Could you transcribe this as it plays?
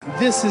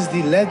This is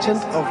the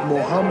legend of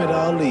Muhammad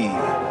Ali,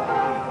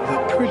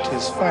 the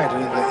prettiest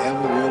fighter there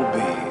ever will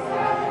be.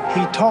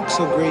 He talks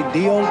a great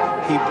deal,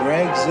 he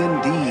brags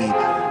indeed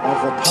of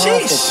a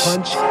powerful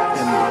punch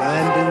and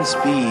blinding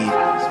speed.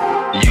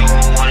 You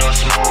wanna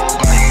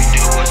smoke, all you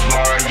do is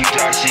bar. You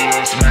talk shit,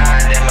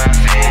 smile in my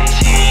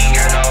face. He ain't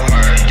got no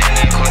hurt. Then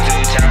it goes to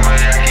time,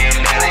 but I can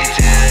barely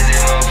tell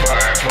them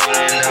apart.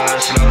 Pulling up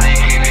slowly,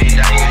 keep it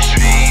down your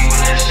street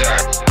when it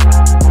starts.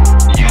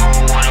 You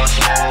wanna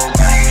smoke,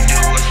 all you do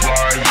is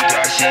bar. You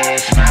talk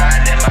shit,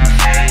 smile in my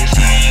face.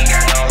 He ain't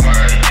got no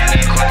hurt.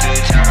 Then it goes to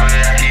time,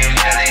 but I can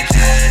barely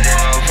tell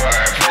them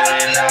apart.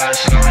 Pulling up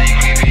slowly,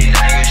 keep it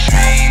down your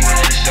street when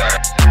it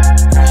starts.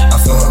 I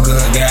feel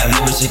good, got a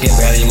little chicken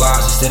barely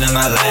wash. She sit in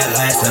my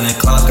last in the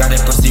club, got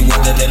that pussy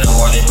wetter than a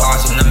water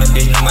boss. And I'm a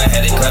bitch, no my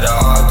head, they cut her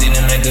off.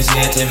 Didn't make a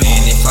shit to me,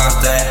 and they floss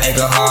that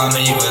alcohol.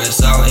 Man, you really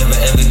saw if I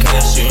ever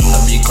could shoot him.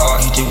 I'll be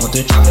caught, hit you with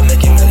the chop and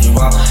make it really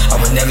raw. I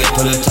would never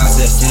pull a top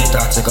to the city,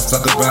 thought took a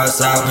fucking broad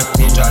side. With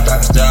the drop,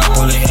 talking stuff,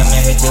 pulling him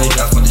and hit till he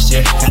got for the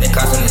shit. And the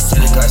cops in the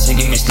city, cause she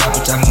give me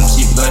sloppy time when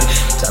she bloody.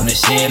 Time the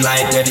shit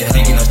like that, it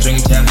hanging on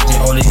stringy tab, she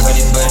only cut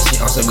it, but she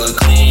also good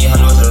clean, her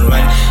nose is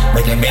right.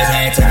 Making bands,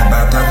 I ain't talking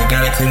about pocket,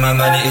 gotta clean my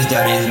money, it's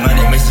daddy's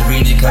money. Mr.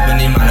 Reedy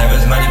company, my name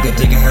is money, good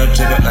taking her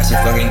trip up like she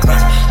fucking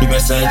class. You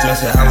been saying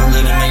just I was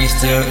little, man, you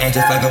still ain't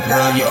just like a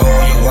plug. You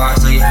owe your watch,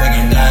 so you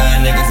fucking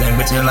done. Niggas ain't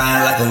bitchin'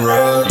 lying like a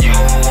rug. You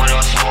wanna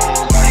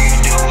smoke, all you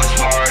do is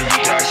bar. You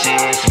talk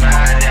shit,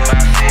 smile in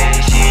my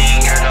face. She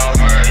ain't got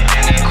no hurt.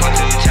 Then it goes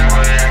to time,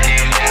 but I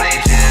can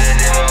barely tell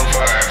them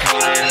apart.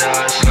 Pulling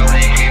up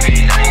slowly, keep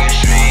it down your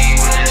street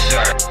when it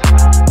starts.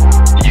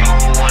 You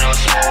wanna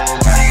smoke,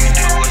 all you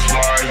do is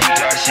bar. You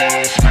talk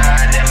shit,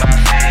 smile in my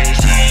face.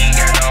 She ain't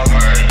got no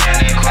hurt.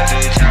 Then it goes to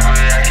time,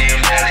 but I can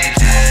barely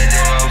tell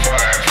them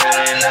apart.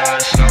 Pulling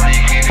up slowly,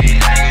 keep it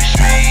down your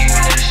street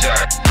when it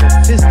starts. The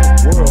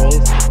physical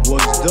world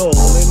was dull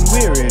and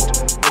wearied.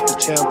 With a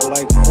champ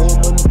like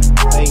Foreman,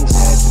 things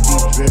had to be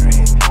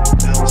dreary.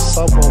 Now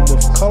someone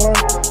with color,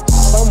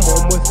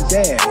 someone with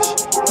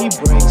dash. He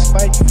brings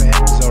fight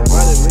fans are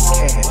running with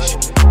cash.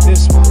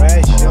 This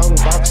brash young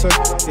boxer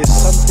is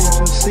something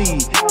to see,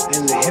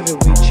 and the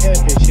heavyweight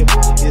championship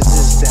is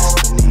his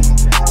destiny.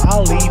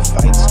 Ali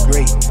fights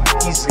great.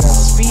 He's got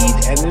speed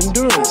and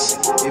endurance.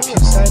 If you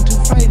decide to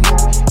fight him,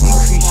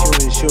 increase your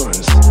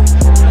insurance.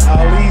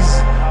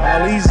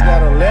 Ali's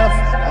got a left,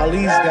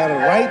 Ali's got a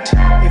right.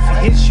 If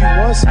he hits you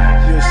once,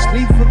 you'll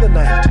sleep for the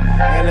night.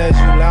 And as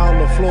you lie on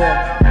the floor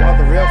while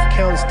the ref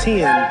counts 10,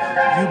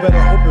 you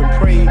better hope and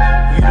pray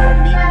you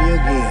don't meet me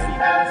again.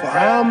 For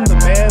I'm the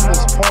man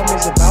this poem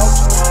is about,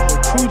 the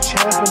true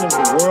champion of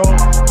the world,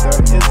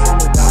 there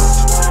isn't a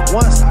doubt.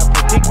 Once I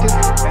predicted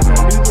and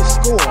I knew the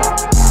score.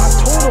 I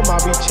told him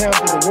I'd be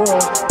champion of the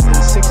world.